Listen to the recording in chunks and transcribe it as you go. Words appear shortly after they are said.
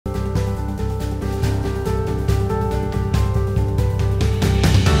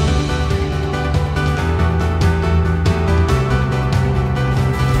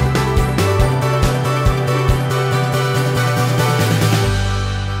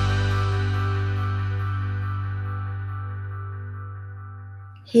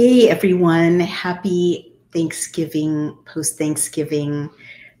Hey everyone, happy Thanksgiving, post-Thanksgiving,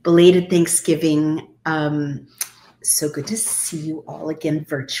 belated Thanksgiving. So good to see you all again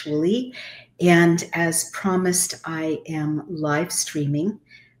virtually. And as promised, I am live streaming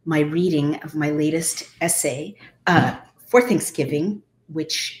my reading of my latest essay for Thanksgiving,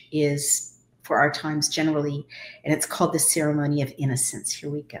 which is for our times generally, and it's called The Ceremony of Innocence. Here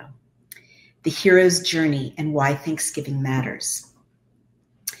we go. The Hero's Journey and Why Thanksgiving Matters.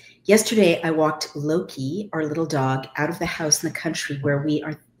 Yesterday, I walked Loki, our little dog, out of the house in the country where we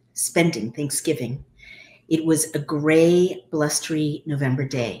are spending Thanksgiving. It was a gray, blustery November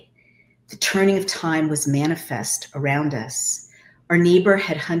day. The turning of time was manifest around us. Our neighbor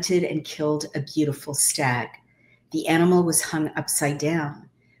had hunted and killed a beautiful stag. The animal was hung upside down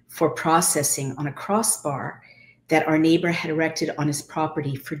for processing on a crossbar that our neighbor had erected on his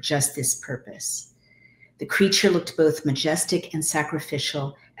property for just this purpose. The creature looked both majestic and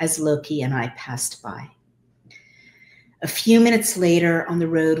sacrificial as Loki and I passed by. A few minutes later on the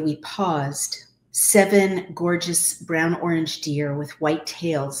road, we paused. 7 gorgeous brown-orange deer with white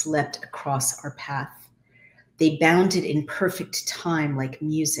tails leapt across our path. They bounded in perfect time like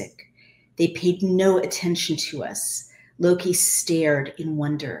music. They paid no attention to us. Loki stared in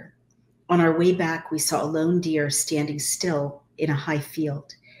wonder. On our way back, we saw a lone deer standing still in a high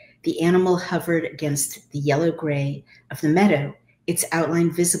field. The animal hovered against the yellow-gray of the meadow, its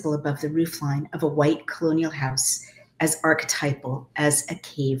outline visible above the roofline of a white colonial house, as archetypal as a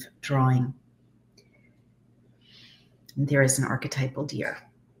cave drawing. And there is an archetypal deer.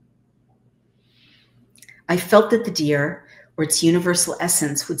 I felt that the deer, or its universal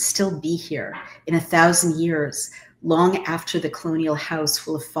essence, would still be here in 1,000 years, long after the colonial house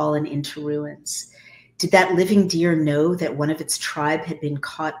will have fallen into ruins. Did that living deer know that one of its tribe had been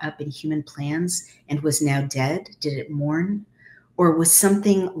caught up in human plans and was now dead? Did it mourn? Or was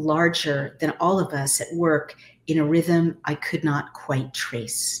something larger than all of us at work in a rhythm I could not quite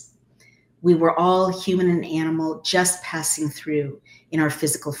trace? We were all, human and animal, just passing through in our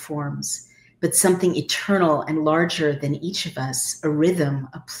physical forms, but something eternal and larger than each of us, a rhythm,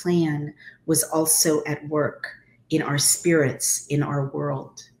 a plan, was also at work in our spirits, in our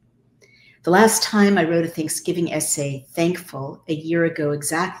world. The last time I wrote a Thanksgiving essay, Thankful, a year ago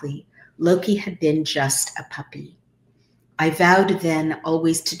exactly, Loki had been just a puppy. I vowed then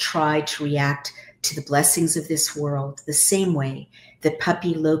always to try to react to the blessings of this world the same way that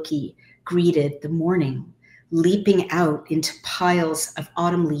puppy Loki greeted the morning, leaping out into piles of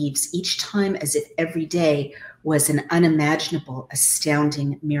autumn leaves each time as if every day was an unimaginable,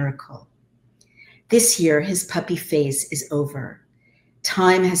 astounding miracle. This year, his puppy phase is over.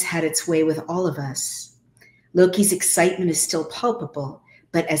 Time has had its way with all of us. Loki's excitement is still palpable,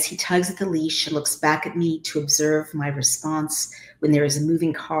 but as he tugs at the leash and looks back at me to observe my response when there is a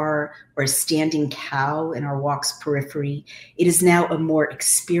moving car or a standing cow in our walk's periphery, it is now a more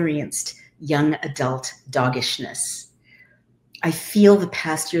experienced young adult doggishness. I feel the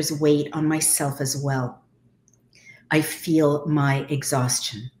past year's weight on myself as well. I feel my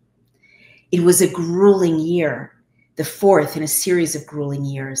exhaustion. It was a grueling year, the 4th in a series of grueling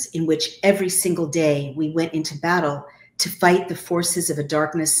years in which every single day we went into battle to fight the forces of a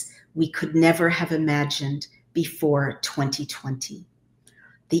darkness we could never have imagined before 2020.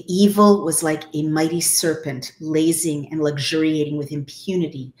 The evil was like a mighty serpent lazing and luxuriating with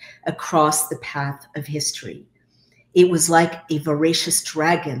impunity across the path of history. It was like a voracious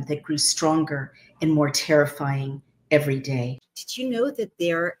dragon that grew stronger and more terrifying every day. Did you know that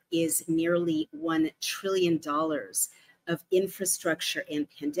there is nearly $1 trillion of infrastructure and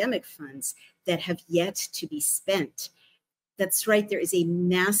pandemic funds that have yet to be spent? That's right, there is a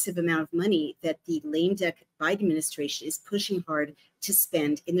massive amount of money that the lame duck Biden administration is pushing hard to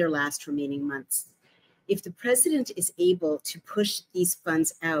spend in their last remaining months. If the president is able to push these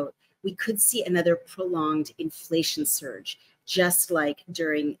funds out, we could see another prolonged inflation surge, just like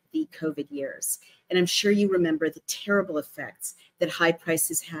during the COVID years. And I'm sure you remember the terrible effects that high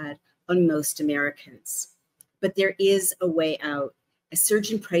prices had on most Americans. But there is a way out. A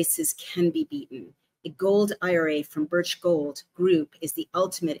surge in prices can be beaten. A gold IRA from Birch Gold Group is the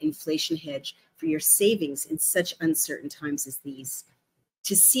ultimate inflation hedge for your savings in such uncertain times as these.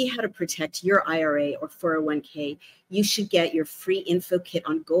 To see how to protect your IRA or 401k, you should get your free info kit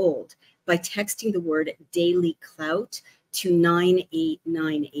on gold by texting the word Daily Clout to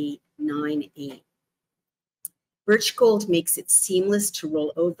 989898. Birch Gold makes it seamless to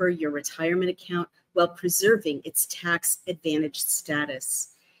roll over your retirement account while preserving its tax-advantaged status.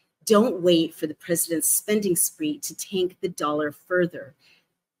 Don't wait for the president's spending spree to tank the dollar further.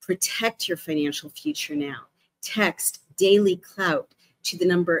 Protect your financial future now. Text Daily Clout to the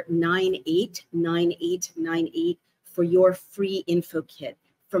number 989898 for your free info kit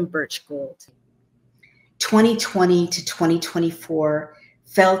from Birch Gold. 2020 to 2024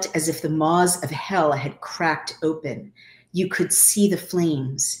 felt as if the maws of hell had cracked open. You could see the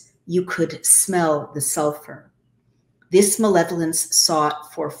flames. You could smell the sulfur. This malevolence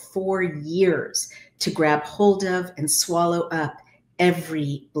sought for 4 years to grab hold of and swallow up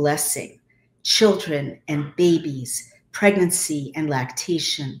every blessing. Children and babies, pregnancy and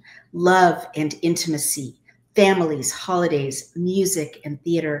lactation, love and intimacy, families, holidays, music and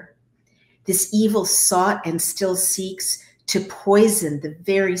theater. This evil sought and still seeks to poison the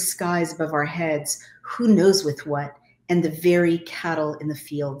very skies above our heads, who knows with what, and the very cattle in the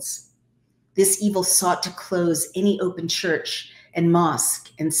fields. This evil sought to close any open church and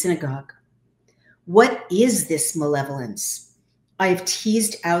mosque and synagogue. What is this malevolence? I have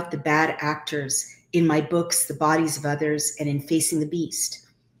teased out the bad actors in my books, The Bodies of Others, and in Facing the Beast.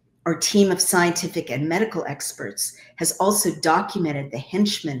 Our team of scientific and medical experts has also documented the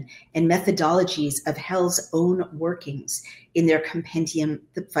henchmen and methodologies of hell's own workings in their compendium,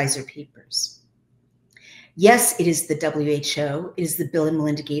 The Pfizer Papers. Yes, it is the WHO, it is the Bill and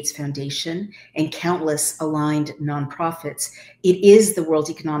Melinda Gates Foundation, and countless aligned nonprofits. It is the World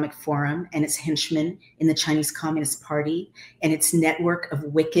Economic Forum and its henchmen in the Chinese Communist Party and its network of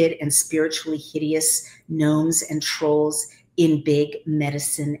wicked and spiritually hideous gnomes and trolls in big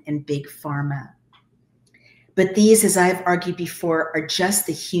medicine and big pharma. But these, as I've argued before, are just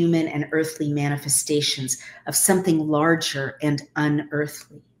the human and earthly manifestations of something larger and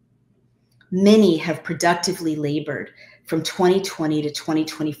unearthly. Many have productively labored from 2020 to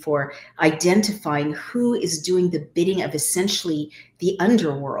 2024, identifying who is doing the bidding of essentially the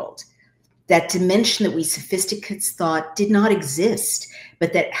underworld, that dimension that we sophisticates thought did not exist,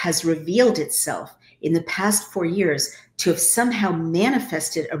 but that has revealed itself in the past 4 years to have somehow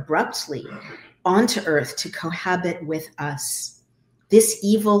manifested abruptly onto Earth to cohabit with us. This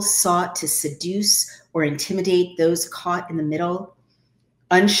evil sought to seduce or intimidate those caught in the middle,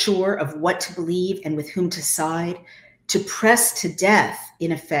 unsure of what to believe and with whom to side, to press to death,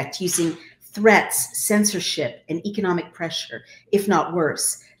 in effect, using threats, censorship, and economic pressure, if not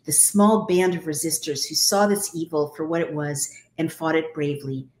worse, the small band of resistors who saw this evil for what it was and fought it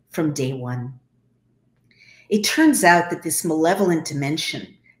bravely from day one. It turns out that this malevolent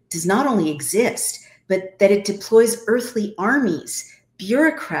dimension does not only exist, but that it deploys earthly armies,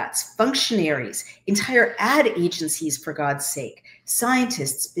 bureaucrats, functionaries, entire ad agencies, for God's sake,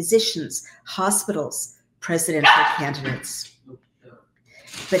 scientists, physicians, hospitals, presidential candidates.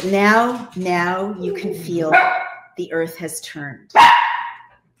 But now you can feel the earth has turned.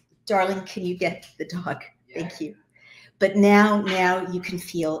 Darling, can you get the dog? Thank you. But now you can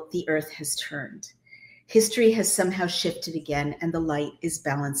feel the earth has turned. History has somehow shifted again, and the light is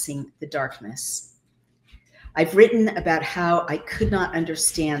balancing the darkness. I've written about how I could not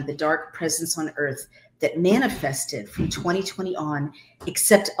understand the dark presence on Earth that manifested from 2020 on,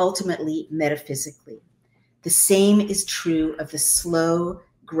 except ultimately metaphysically. The same is true of the slow,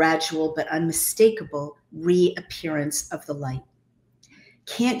 gradual, but unmistakable reappearance of the light.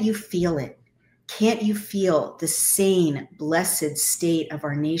 Can't you feel it? Can't you feel the sane, blessed state of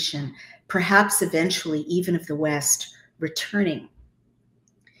our nation, perhaps eventually even of the West, returning?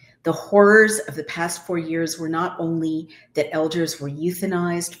 The horrors of the past 4 years were not only that elders were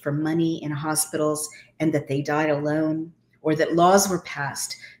euthanized for money in hospitals and that they died alone, or that laws were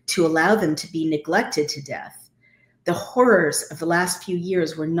passed to allow them to be neglected to death. The horrors of the last few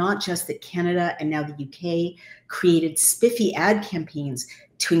years were not just that Canada and now the UK created spiffy ad campaigns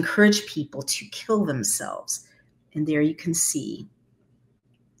to encourage people to kill themselves. And there you can see.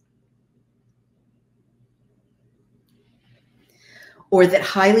 Or that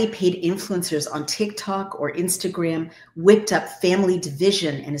highly paid influencers on TikTok or Instagram whipped up family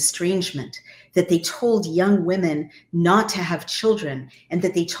division and estrangement, that they told young women not to have children, and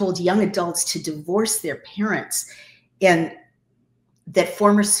that they told young adults to divorce their parents, and that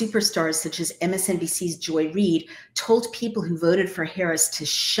former superstars such as MSNBC's Joy Reid told people who voted for Harris to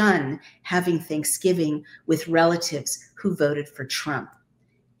shun having Thanksgiving with relatives who voted for Trump.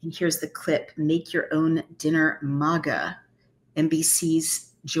 And here's the clip, "Make your own dinner, MAGA."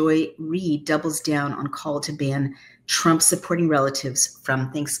 NBC's Joy Reid doubles down on call to ban Trump-supporting relatives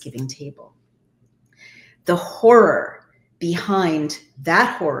from Thanksgiving table. The horror behind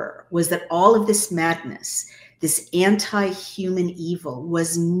that horror was that all of this madness, this anti-human evil,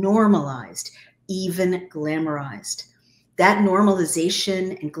 was normalized, even glamorized. That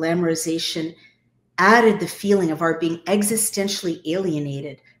normalization and glamorization added the feeling of our being existentially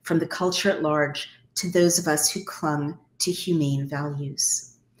alienated from the culture at large to those of us who clung to humane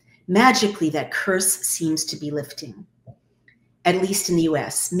values. Magically, that curse seems to be lifting, at least in the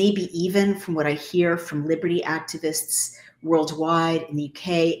US, maybe even from what I hear from liberty activists worldwide, in the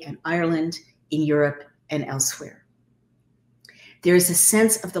UK and Ireland, in Europe and elsewhere. There is a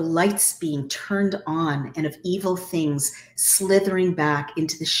sense of the lights being turned on and of evil things slithering back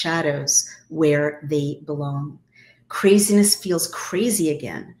into the shadows where they belong. Craziness feels crazy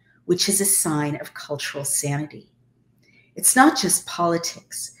again, which is a sign of cultural sanity. It's not just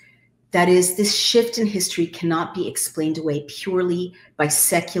politics. That is, this shift in history cannot be explained away purely by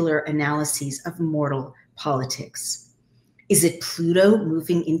secular analyses of mortal politics. Is it Pluto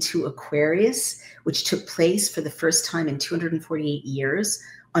moving into Aquarius, which took place for the first time in 248 years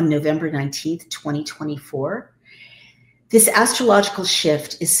on November 19th, 2024? This astrological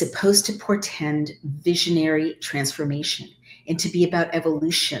shift is supposed to portend visionary transformation and to be about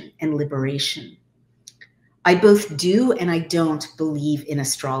evolution and liberation. I both do and I don't believe in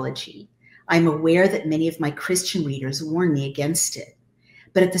astrology. I'm aware that many of my Christian readers warn me against it.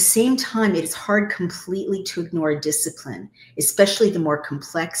 But at the same time, it is hard completely to ignore a discipline, especially the more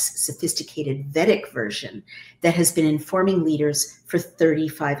complex, sophisticated Vedic version that has been informing leaders for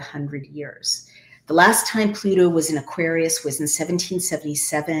 3,500 years. The last time Pluto was in Aquarius was in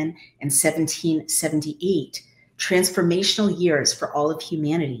 1777 and 1778, transformational years for all of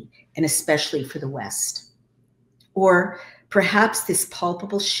humanity, and especially for the West. Or perhaps this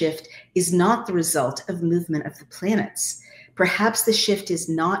palpable shift is not the result of movement of the planets. Perhaps the shift is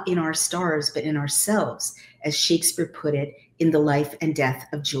not in our stars, but in ourselves, as Shakespeare put it in The Life and Death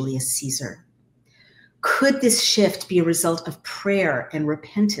of Julius Caesar. Could this shift be a result of prayer and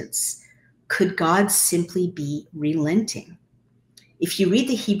repentance? Could God simply be relenting? If you read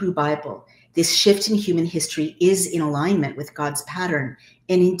the Hebrew Bible, this shift in human history is in alignment with God's pattern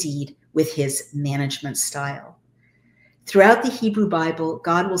and indeed with his management style. Throughout the Hebrew Bible,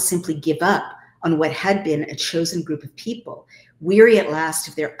 God will simply give up on what had been a chosen group of people, weary at last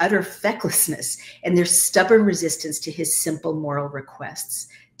of their utter fecklessness and their stubborn resistance to his simple moral requests.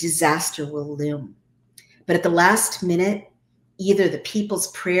 Disaster will loom. But at the last minute, either the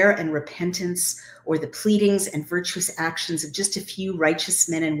people's prayer and repentance or the pleadings and virtuous actions of just a few righteous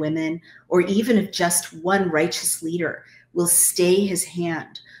men and women, or even of just one righteous leader, will stay his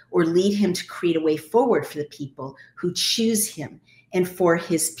hand or lead him to create a way forward for the people who choose him and for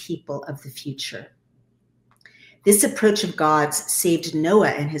his people of the future. This approach of God's saved Noah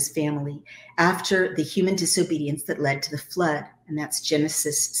and his family after the human disobedience that led to the flood, and that's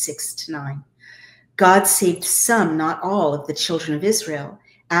Genesis 6-9. God saved some, not all, of the children of Israel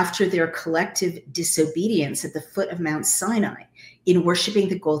after their collective disobedience at the foot of Mount Sinai in worshiping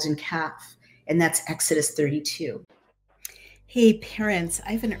the golden calf, and that's Exodus 32. Hey parents,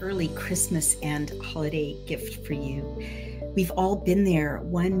 I have an early Christmas and holiday gift for you. We've all been there.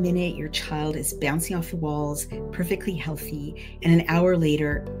 1 minute your child is bouncing off the walls, perfectly healthy, and an hour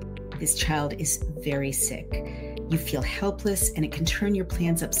later, this child is very sick. You feel helpless and it can turn your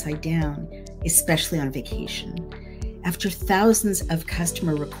plans upside down, especially on vacation. After thousands of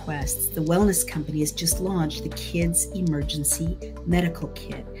customer requests, the wellness company has just launched the Kids Emergency Medical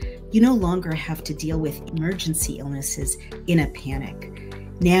Kit. You no longer have to deal with emergency illnesses in a panic.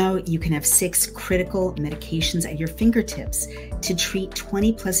 Now you can have 6 critical medications at your fingertips to treat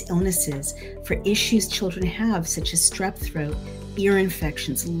 20+ illnesses for issues children have, such as strep throat, ear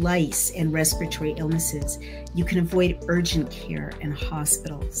infections, lice, and respiratory illnesses. You can avoid urgent care and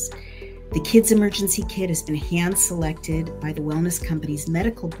hospitals. The Kids Emergency Kit has been hand-selected by the wellness company's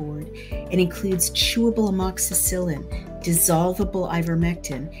medical board and includes chewable amoxicillin, dissolvable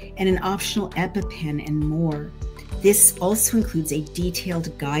ivermectin, and an optional EpiPen and more. This also includes a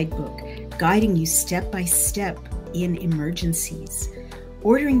detailed guidebook guiding you step by step in emergencies.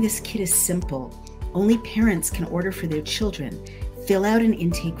 Ordering this kit is simple. Only parents can order for their children. Fill out an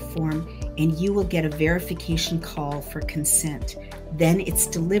intake form and you will get a verification call for consent. Then it's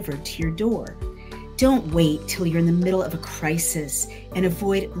delivered to your door. Don't wait till you're in the middle of a crisis and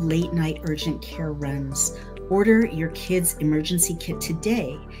avoid late-night urgent care runs. Order your Kids Emergency Kit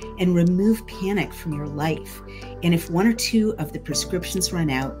today and remove panic from your life. And if 1 or 2 of the prescriptions run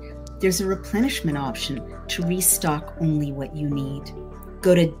out, there's a replenishment option to restock only what you need.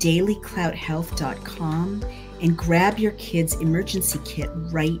 Go to dailyclouthealth.com and grab your Kids Emergency Kit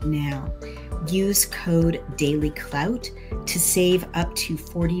right now. Use code DailyClout to save up to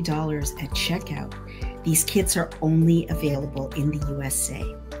 $40 at checkout. These kits are only available in the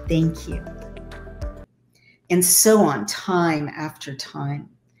USA. Thank you. And so on, time after time.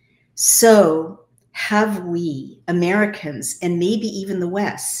 So have we, Americans, and maybe even the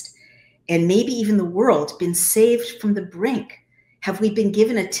West, and maybe even the world been saved from the brink? Have we been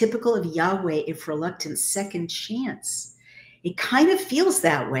given a typical of Yahweh, if reluctant, second chance? It kind of feels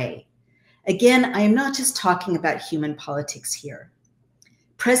that way. Again, I am not just talking about human politics here.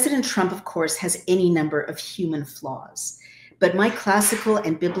 President Trump, of course, has any number of human flaws, but my classical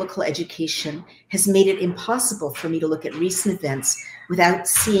and biblical education has made it impossible for me to look at recent events without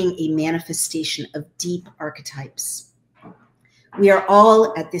seeing a manifestation of deep archetypes. We are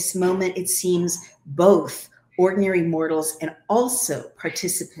all, at this moment, it seems, both ordinary mortals and also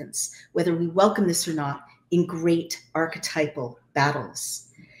participants, whether we welcome this or not, in great archetypal battles.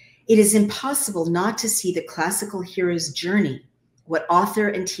 It is impossible not to see the classical hero's journey, what author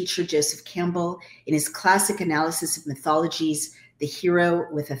and teacher Joseph Campbell, in his classic analysis of mythologies, The Hero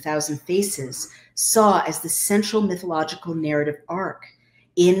with 1,000 Faces, saw as the central mythological narrative arc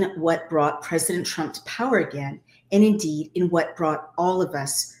in what brought President Trump to power again, and indeed in what brought all of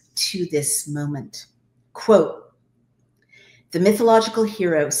us to this moment. Quote, "The mythological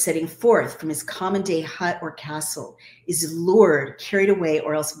hero setting forth from his common day hut or castle is lured, carried away,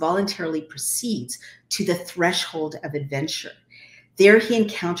 or else voluntarily proceeds to the threshold of adventure. There he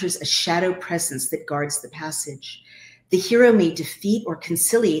encounters a shadow presence that guards the passage. The hero may defeat or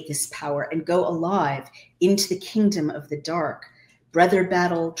conciliate this power and go alive into the kingdom of the dark, brother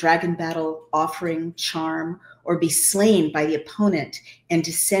battle, dragon battle, offering, charm, or be slain by the opponent and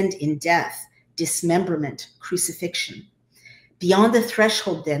descend in death, dismemberment, crucifixion. Beyond the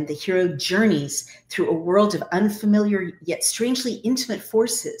threshold, then, the hero journeys through a world of unfamiliar yet strangely intimate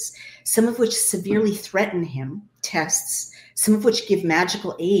forces, some of which severely threaten him, tests, some of which give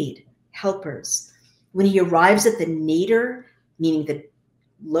magical aid, helpers. When he arrives at the nadir, meaning the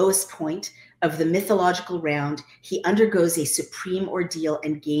lowest point of the mythological round, he undergoes a supreme ordeal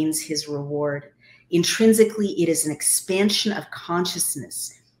and gains his reward. Intrinsically, it is an expansion of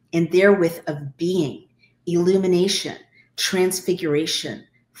consciousness and therewith of being, illumination, transfiguration,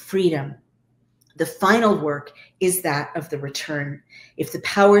 freedom. The final work is that of the return. If the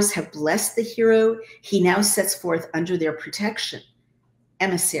powers have blessed the hero, he now sets forth under their protection,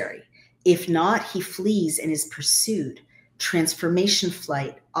 emissary. If not, he flees and is pursued, transformation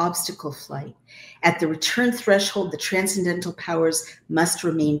flight, obstacle flight. At the return threshold, the transcendental powers must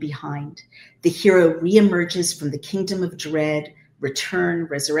remain behind. The hero reemerges from the kingdom of dread, return,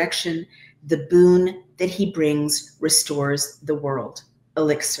 resurrection. The boon that he brings restores the world.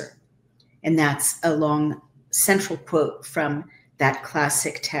 Elixir." And that's a long central quote from that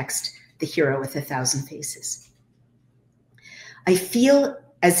classic text, The Hero with 1,000 Faces. I feel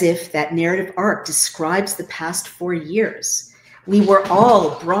as if that narrative arc describes the past 4 years. We were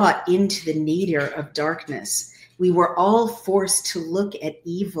all brought into the nadir of darkness. We were all forced to look at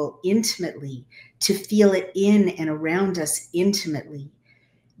evil intimately, to feel it in and around us intimately.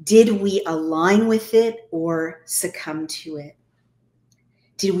 Did we align with it or succumb to it?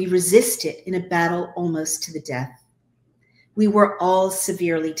 Did we resist it in a battle almost to the death? We were all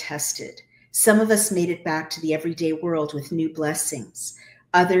severely tested. Some of us made it back to the everyday world with new blessings.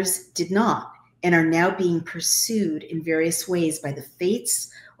 Others did not and are now being pursued in various ways by the fates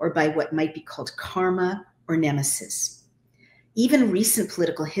or by what might be called karma or nemesis. Even recent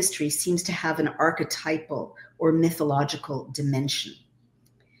political history seems to have an archetypal or mythological dimension.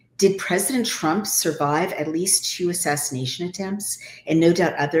 Did President Trump survive at least 2 assassination attempts, and no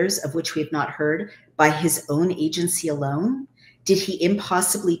doubt others of which we have not heard, by his own agency alone? Did he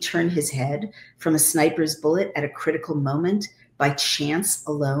impossibly turn his head from a sniper's bullet at a critical moment by chance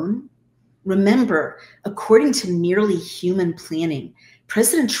alone? Remember, according to merely human planning,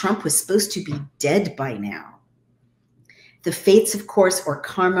 President Trump was supposed to be dead by now. The fates, of course, or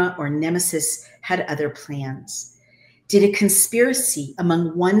karma or nemesis, had other plans. Did a conspiracy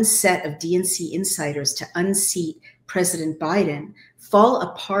among one set of DNC insiders to unseat President Biden fall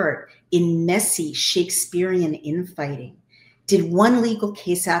apart in messy Shakespearean infighting? Did one legal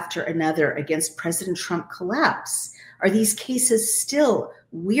case after another against President Trump collapse? Are these cases still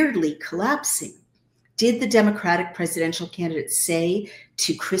weirdly collapsing? Did the Democratic presidential candidate say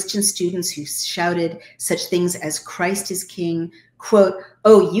to Christian students who shouted such things as "Christ is King," quote,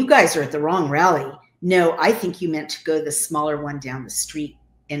 "Oh, you guys are at the wrong rally. No, I think you meant to go the smaller one down the street,"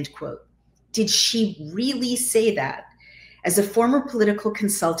 end quote? Did she really say that? As a former political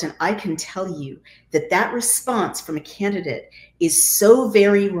consultant, I can tell you that that response from a candidate is so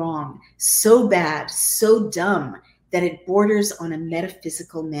very wrong, so bad, so dumb, that it borders on a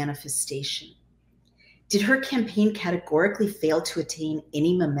metaphysical manifestation. Did her campaign categorically fail to attain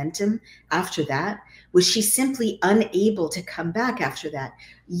any momentum after that? Was she simply unable to come back after that?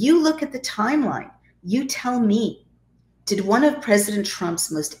 You look at the timeline. You tell me. Did one of President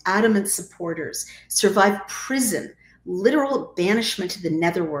Trump's most adamant supporters survive prison, literal banishment to the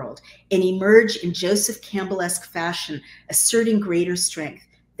netherworld, and emerge in Joseph Campbell-esque fashion, asserting greater strength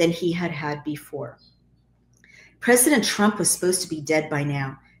than he had had before? President Trump was supposed to be dead by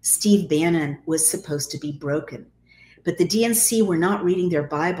now. Steve Bannon was supposed to be broken. But the DNC were not reading their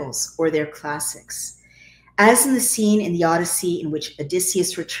Bibles or their classics. As in the scene in the Odyssey in which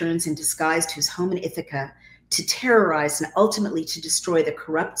Odysseus returns in disguise to his home in Ithaca to terrorize and ultimately to destroy the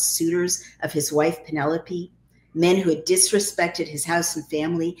corrupt suitors of his wife Penelope, men who had disrespected his house and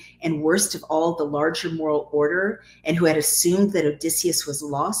family, and worst of all, the larger moral order, and who had assumed that Odysseus was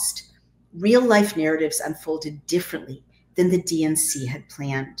lost, real-life narratives unfolded differently than the DNC had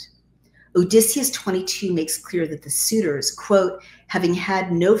planned. Odysseus 22 makes clear that the suitors, quote, having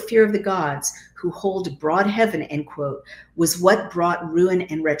had no fear of the gods who hold broad heaven, end quote, was what brought ruin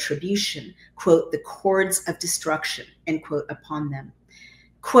and retribution, quote, the cords of destruction, end quote, upon them.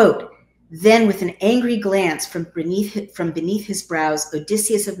 Quote, then with an angry glance from beneath his brows,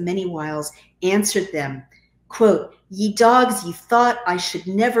 Odysseus of many wiles answered them, quote, ye dogs, ye thought I should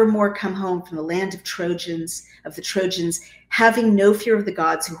never more come home from the land of the Trojans, having no fear of the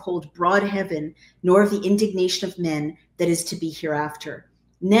gods who hold broad heaven, nor of the indignation of men that is to be hereafter.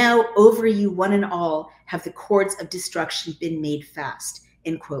 Now over you one and all have the cords of destruction been made fast,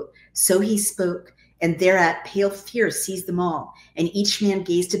 end quote. So he spoke, and thereat pale fear seized them all, and each man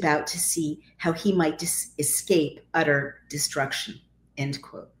gazed about to see how he might escape utter destruction, end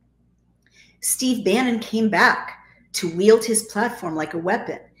quote. Steve Bannon came back to wield his platform like a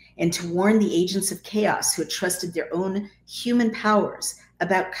weapon and to warn the agents of chaos who had trusted their own human powers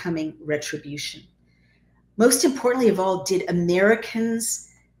about coming retribution. Most importantly of all, did American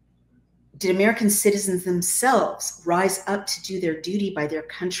citizens themselves rise up to do their duty by their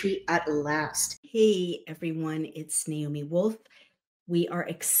country at last? Hey everyone, it's Naomi Wolf. We are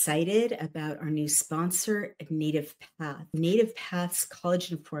excited about our new sponsor, Native Path. Native Path's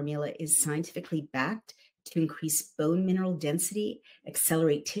collagen formula is scientifically backed to increase bone mineral density,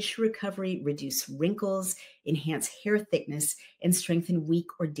 accelerate tissue recovery, reduce wrinkles, enhance hair thickness, and strengthen weak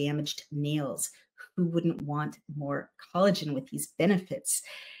or damaged nails. Who wouldn't want more collagen with these benefits?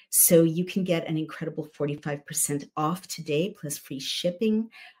 So you can get an incredible 45% off today, plus free shipping.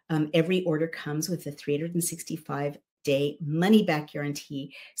 Every order comes with a 365-day money-back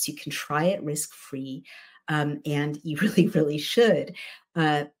guarantee, so you can try it risk-free, and you really, really should.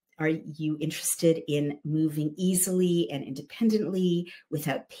 Are you interested in moving easily and independently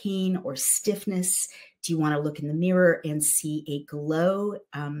without pain or stiffness? Do you want to look in the mirror and see a glow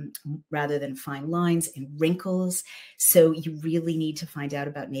rather than fine lines and wrinkles? So you really need to find out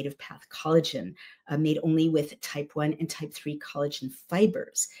about Native Path Collagen, made only with type 1 and type 3 collagen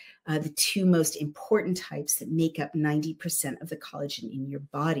fibers, the two most important types that make up 90% of the collagen in your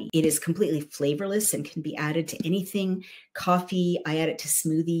body. It is completely flavorless and can be added to anything. Coffee, I add it to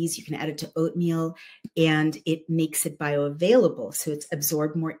smoothies. You can add it to oatmeal, and it makes it bioavailable, so it's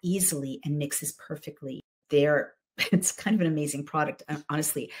absorbed more easily and mixes perfectly. It's kind of an amazing product.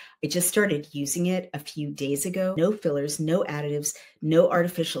 Honestly, I just started using it a few days ago. No fillers, no additives, no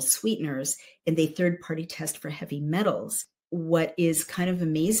artificial sweeteners, and they third-party test for heavy metals. What is kind of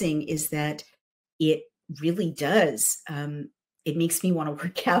amazing is that it really does. It makes me want to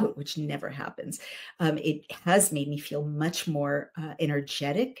work out, which never happens. It has made me feel much more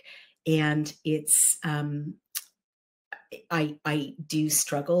energetic, and it's I do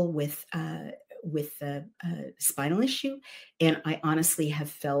struggle with the spinal issue, and I honestly have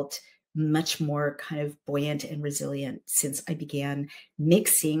felt much more kind of buoyant and resilient since I began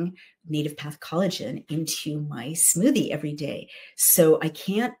mixing Native Path collagen into my smoothie every day. So I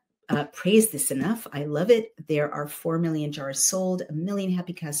can't praise this enough. I love it. There are 4 million jars sold, 1 million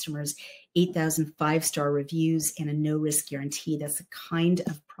happy customers, 8,000 5-star reviews, and a no-risk guarantee. That's the kind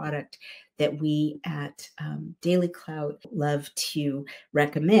of product that we at Daily Clout love to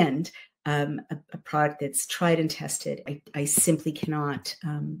recommend. A product that's tried and tested. I simply cannot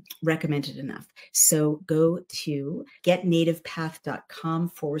recommend it enough. So go to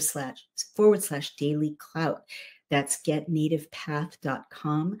getnativepath.com / daily clout. That's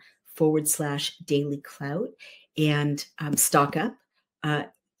getnativepath.com / daily clout, and stock up.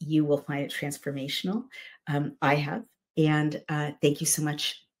 You will find it transformational. I have. And thank you so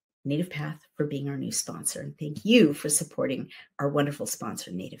much, Native Path, for being our new sponsor. And thank you for supporting our wonderful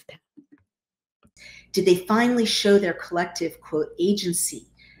sponsor, Native Path. Did they finally show their collective, quote, agency,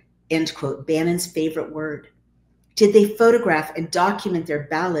 end quote, Bannon's favorite word? Did they photograph and document their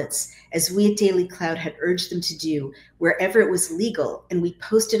ballots as we at Daily Clout had urged them to do wherever it was legal, and we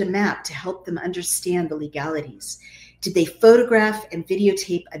posted a map to help them understand the legalities? Did they photograph and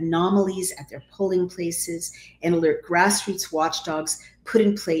videotape anomalies at their polling places and alert grassroots watchdogs put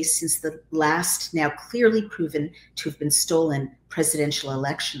in place since the last, now clearly proven to have been stolen, presidential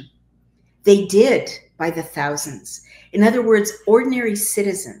election? They did by the thousands. In other words, ordinary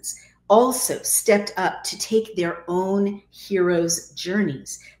citizens also stepped up to take their own heroes'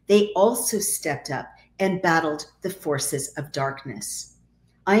 journeys. They also stepped up and battled the forces of darkness.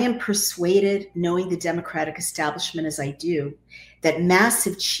 I am persuaded, knowing the Democratic establishment as I do, that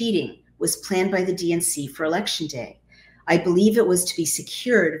massive cheating was planned by the DNC for Election Day. I believe it was to be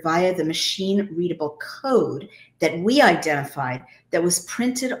secured via the machine-readable code that we identified that was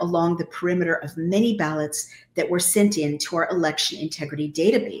printed along the perimeter of many ballots that were sent in to our election integrity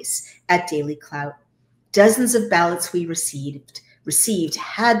database at Daily Clout. Dozens of ballots we received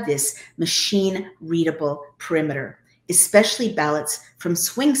had this machine-readable perimeter, especially ballots from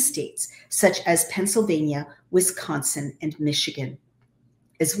swing states such as Pennsylvania, Wisconsin, and Michigan.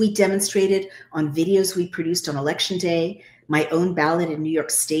 As we demonstrated on videos we produced on Election Day, my own ballot in New York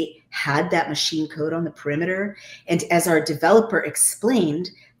State had that machine code on the perimeter. And as our developer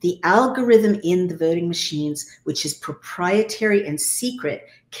explained, the algorithm in the voting machines, which is proprietary and secret,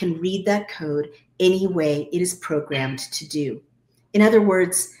 can read that code any way it is programmed to do. In other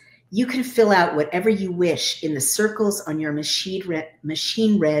words, you can fill out whatever you wish in the circles on your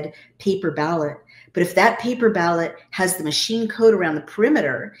machine-read paper ballot. But if that paper ballot has the machine code around the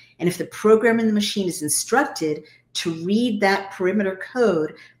perimeter, and if the program in the machine is instructed to read that perimeter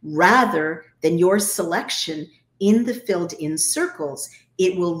code rather than your selection in the filled-in circles,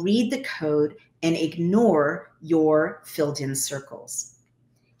 it will read the code and ignore your filled-in circles.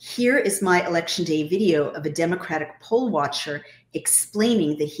 Here is my Election Day video of a Democratic poll watcher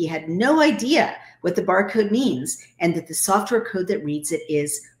explaining that he had no idea what the barcode means and that the software code that reads it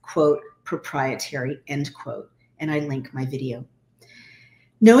is, quote, proprietary, end quote. And I link my video.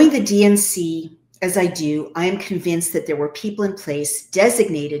 Knowing the DNC as I do, I am convinced that there were people in place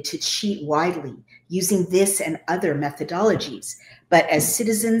designated to cheat widely using this and other methodologies. But as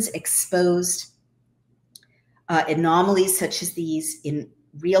citizens exposed anomalies such as these in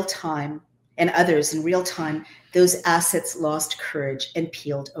real time and others in real time, those assets lost courage and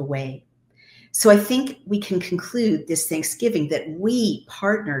peeled away. So I think we can conclude this Thanksgiving that we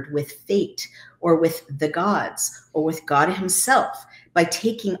partnered with fate or with the gods or with God himself by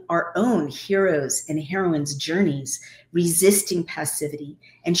taking our own heroes and heroines' journeys, resisting passivity,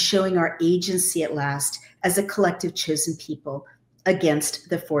 and showing our agency at last as a collective chosen people against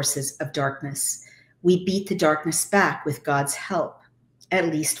the forces of darkness. We beat the darkness back with God's help, at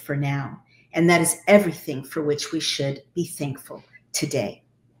least for now. And that is everything for which we should be thankful today.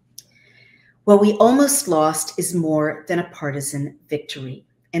 What we almost lost is more than a partisan victory.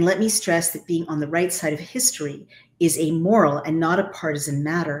 And let me stress that being on the right side of history is a moral and not a partisan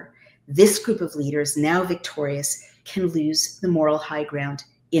matter. This group of leaders, now victorious, can lose the moral high ground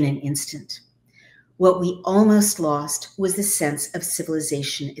in an instant. What we almost lost was the sense of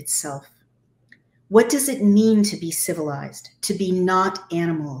civilization itself. What does it mean to be civilized, to be not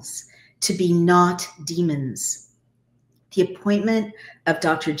animals, to be not demons? The appointment of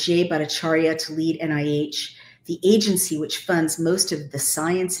Dr. Jay Bhattacharya to lead NIH, the agency which funds most of the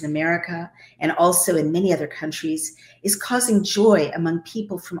science in America and also in many other countries, is causing joy among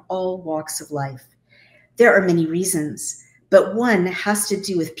people from all walks of life. There are many reasons, but one has to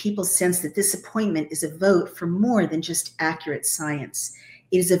do with people's sense that this appointment is a vote for more than just accurate science.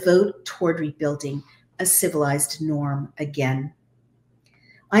 It is a vote toward rebuilding a civilized norm again.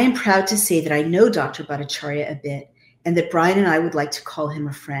 I am proud to say that I know Dr. Bhattacharya a bit, and that Brian and I would like to call him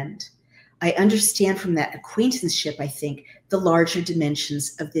a friend. I understand from that acquaintanceship, I think, the larger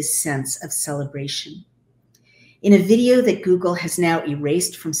dimensions of this sense of celebration. In a video that Google has now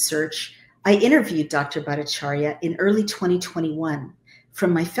erased from search, I interviewed Dr. Bhattacharya in early 2021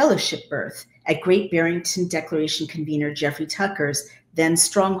 from my fellowship berth at Great Barrington Declaration convener Jeffrey Tucker's then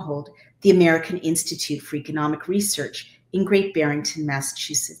stronghold, the American Institute for Economic Research in Great Barrington,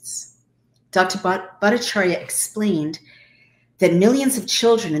 Massachusetts. Dr. Bhattacharya explained that millions of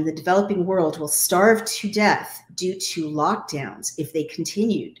children in the developing world will starve to death due to lockdowns if they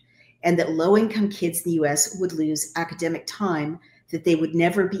continued, and that low-income kids in the US would lose academic time that they would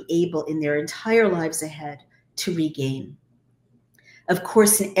never be able in their entire lives ahead to regain. Of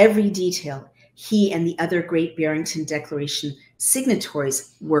course, in every detail, he and the other Great Barrington Declaration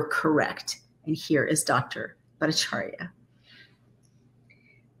signatories were correct. And here is Dr. Bhattacharya.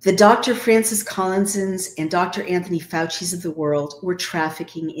 The Dr. Francis Collinsons and Dr. Anthony Fauci's of the world were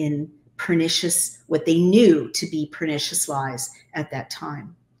trafficking in pernicious, what they knew to be pernicious lies at that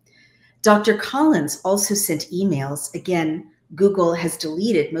time. Dr. Collins also sent emails, again, Google has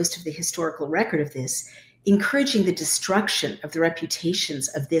deleted most of the historical record of this, encouraging the destruction of the reputations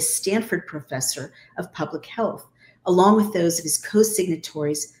of this Stanford professor of public health, along with those of his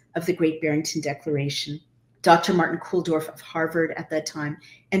co-signatories of the Great Barrington Declaration, Dr. Martin Kulldorff of Harvard at that time,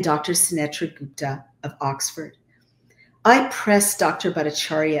 and Dr. Sunetra Gupta of Oxford. I pressed Dr.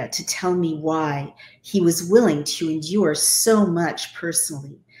 Bhattacharya to tell me why he was willing to endure so much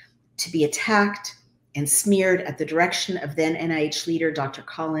personally, to be attacked and smeared at the direction of then NIH leader Dr.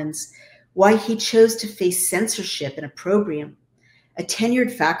 Collins, why he chose to face censorship and opprobrium. A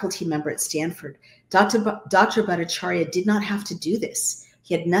tenured faculty member at Stanford, Dr. Bhattacharya did not have to do this.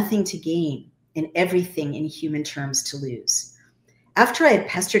 He had nothing to gain and everything in human terms to lose. After I had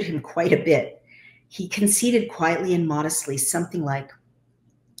pestered him quite a bit, he conceded quietly and modestly something like,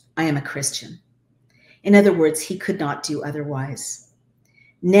 "I am a Christian." In other words, he could not do otherwise.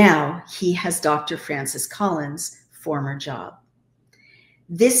 Now he has Dr. Francis Collins' former job.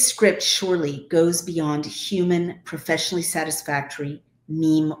 This script surely goes beyond human, professionally satisfactory,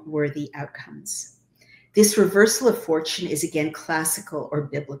 meme-worthy outcomes. This reversal of fortune is again classical or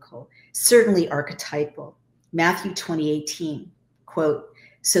biblical, certainly archetypal. Matthew 20:18, quote,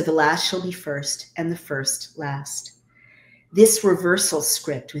 "So the last shall be first and the first last." This reversal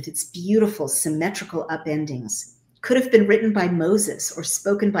script with its beautiful symmetrical upendings could have been written by Moses or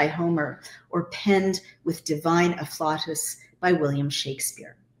spoken by Homer or penned with divine afflatus by William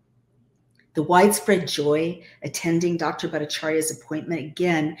Shakespeare. The widespread joy attending Dr. Bhattacharya's appointment,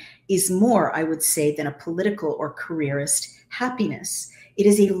 again, is more, I would say, than a political or careerist happiness. It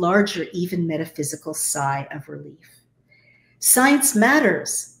is a larger, even metaphysical sigh of relief. Science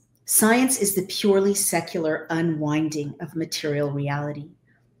matters. Science is the purely secular unwinding of material reality.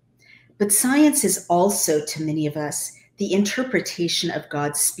 But science is also, to many of us, the interpretation of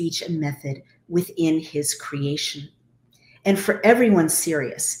God's speech and method within his creation. And for everyone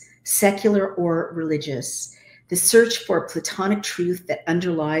serious, secular or religious, the search for Platonic truth that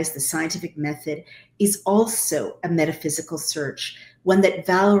underlies the scientific method is also a metaphysical search, one that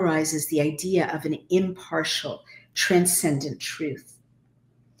valorizes the idea of an impartial, transcendent truth.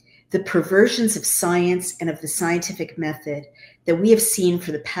 The perversions of science and of the scientific method that we have seen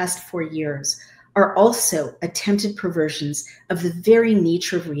for the past 4 years are also attempted perversions of the very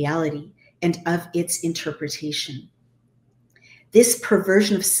nature of reality and of its interpretation. This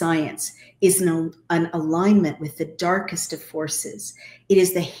perversion of science is an alignment with the darkest of forces. It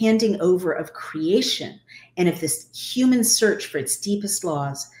is the handing over of creation and of this human search for its deepest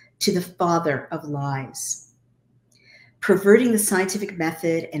laws to the father of lies. Perverting the scientific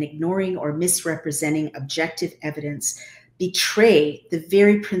method and ignoring or misrepresenting objective evidence betray the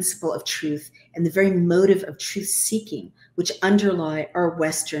very principle of truth and the very motive of truth-seeking which underlie our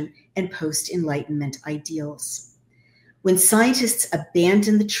Western and post-Enlightenment ideals. When scientists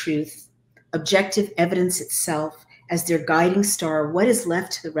abandon the truth, objective evidence itself, as their guiding star, what is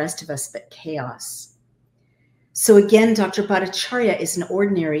left to the rest of us but chaos? So again, Dr. Bhattacharya is an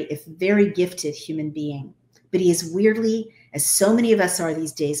ordinary, if very gifted human being, but he is weirdly, as so many of us are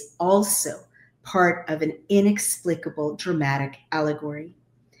these days, also part of an inexplicable dramatic allegory.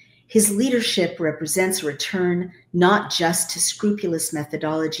 His leadership represents a return not just to scrupulous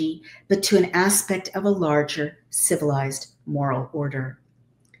methodology, but to an aspect of a larger, civilized moral order.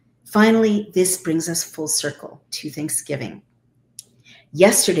 Finally, this brings us full circle to Thanksgiving.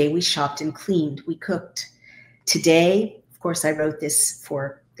 Yesterday, we shopped and cleaned, we cooked. Today, of course, I wrote this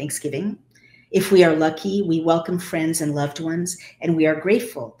for Thanksgiving. If we are lucky, we welcome friends and loved ones, and we are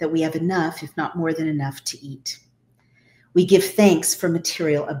grateful that we have enough, if not more than enough, to eat. We give thanks for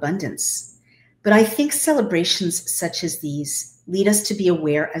material abundance. But I think celebrations such as these lead us to be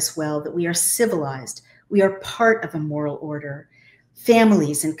aware as well that we are civilized. We are part of a moral order.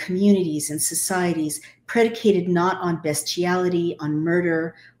 Families and communities and societies predicated not on bestiality, on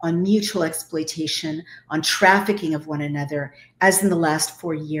murder, on mutual exploitation, on trafficking of one another, as in the last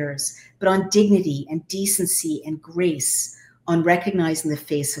 4 years, but on dignity and decency and grace, on recognizing the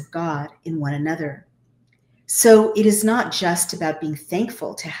face of God in one another. So it is not just about being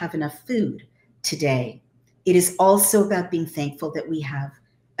thankful to have enough food today. It is also about being thankful that we have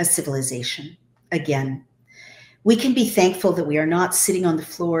a civilization. Again, we can be thankful that we are not sitting on the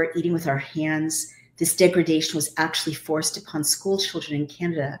floor eating with our hands. This degradation was actually forced upon school children in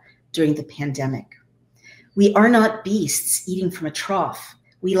Canada during the pandemic. We are not beasts eating from a trough.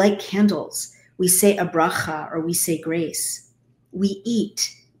 We light candles. We say a bracha or we say grace. We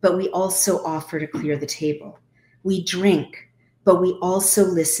eat, but we also offer to clear the table. We drink, but we also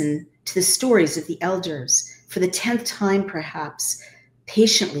listen to the stories of the elders. For the 10th time, perhaps,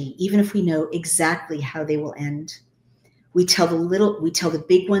 patiently, even if we know exactly how they will end. We tell the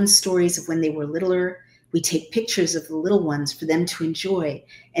big ones stories of when they were littler. We take pictures of the little ones for them to enjoy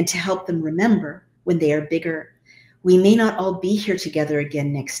and to help them remember when they are bigger. We may not all be here together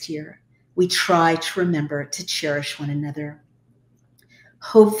again next year. We try to remember to cherish one another.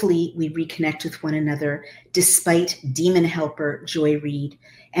 Hopefully we reconnect with one another despite demon helper Joy Reid,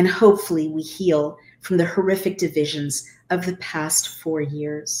 and hopefully we heal from the horrific divisions of the past 4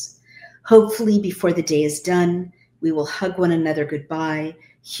 years. Hopefully before the day is done, we will hug one another goodbye,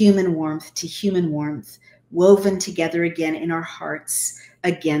 human warmth to human warmth, woven together again in our hearts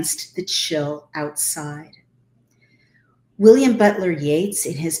against the chill outside. William Butler Yeats,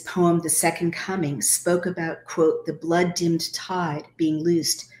 in his poem The Second Coming, spoke about, quote, the blood-dimmed tide being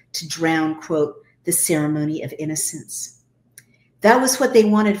loosed to drown, quote, the ceremony of innocence. That was what they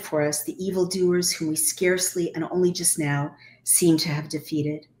wanted for us, the evildoers whom we scarcely and only just now seem to have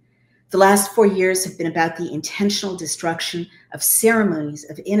defeated. The last 4 years have been about the intentional destruction of ceremonies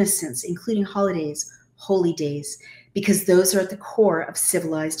of innocence, including holidays, holy days, because those are at the core of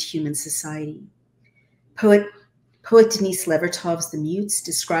civilized human society. Poet Denise Levertov's The Mutes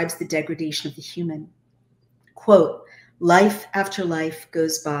describes the degradation of the human. Quote, life after life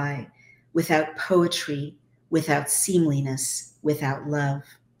goes by without poetry, without seemliness, without love,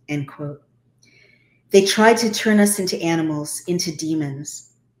 end quote. They tried to turn us into animals, into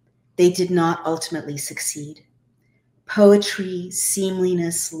demons. They did not ultimately succeed. Poetry,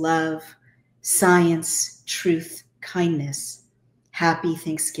 seemliness, love, science, truth, kindness, happy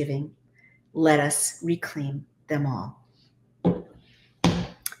Thanksgiving. Let us reclaim them all.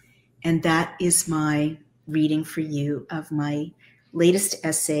 And that is my reading for you of my latest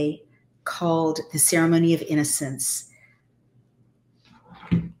essay called The Ceremony of Innocence,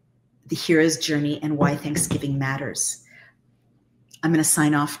 The Hero's Journey and Why Thanksgiving Matters. I'm going to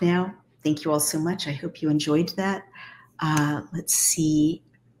sign off now. Thank you all so much. I hope you enjoyed that. Let's see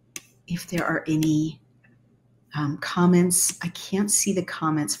if there are any comments. I can't see the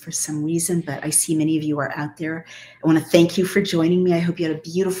comments for some reason, but I see many of you are out there. I want to thank you for joining me. I hope you had a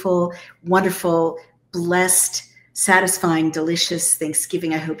beautiful, wonderful, blessed, satisfying, delicious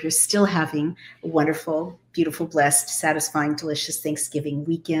Thanksgiving. I hope you're still having a wonderful, beautiful, blessed, satisfying, delicious Thanksgiving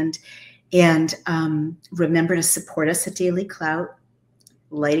weekend. And remember to support us at Daily Clout.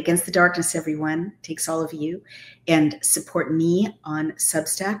 Light against the darkness, everyone. Takes all of you. And support me on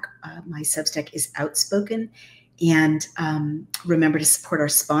Substack. My Substack is Outspoken. And remember to support our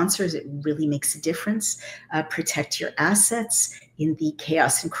sponsors. It really makes a difference. Protect your assets in the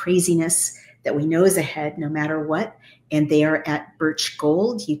chaos and craziness that we know is ahead, no matter what. And they are at Birch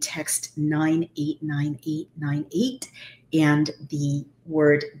Gold. You text 989898 and the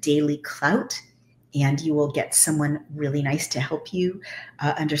word Daily Clout, and you will get someone really nice to help you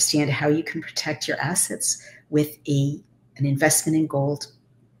understand how you can protect your assets with an investment in gold.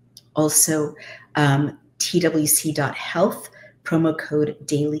 Also, twc.health, promo code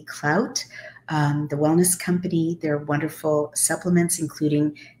DailyClout. The wellness company, their wonderful supplements,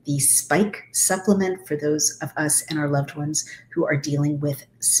 including the spike supplement for those of us and our loved ones who are dealing with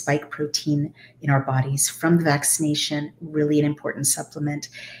spike protein in our bodies from the vaccination, really an important supplement.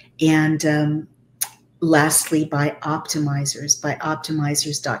 And lastly, by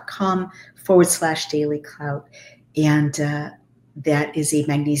optimizers.com/dailyclout. And that is a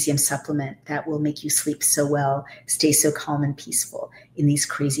magnesium supplement that will make you sleep so well, stay so calm and peaceful in these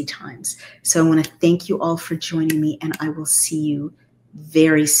crazy times. So I want to thank you all for joining me, and I will see you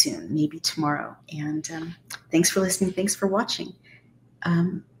very soon, maybe tomorrow. And thanks for listening. Thanks for watching.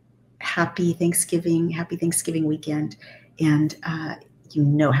 Happy Thanksgiving weekend. And you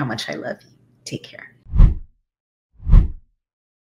know how much I love you. Take care.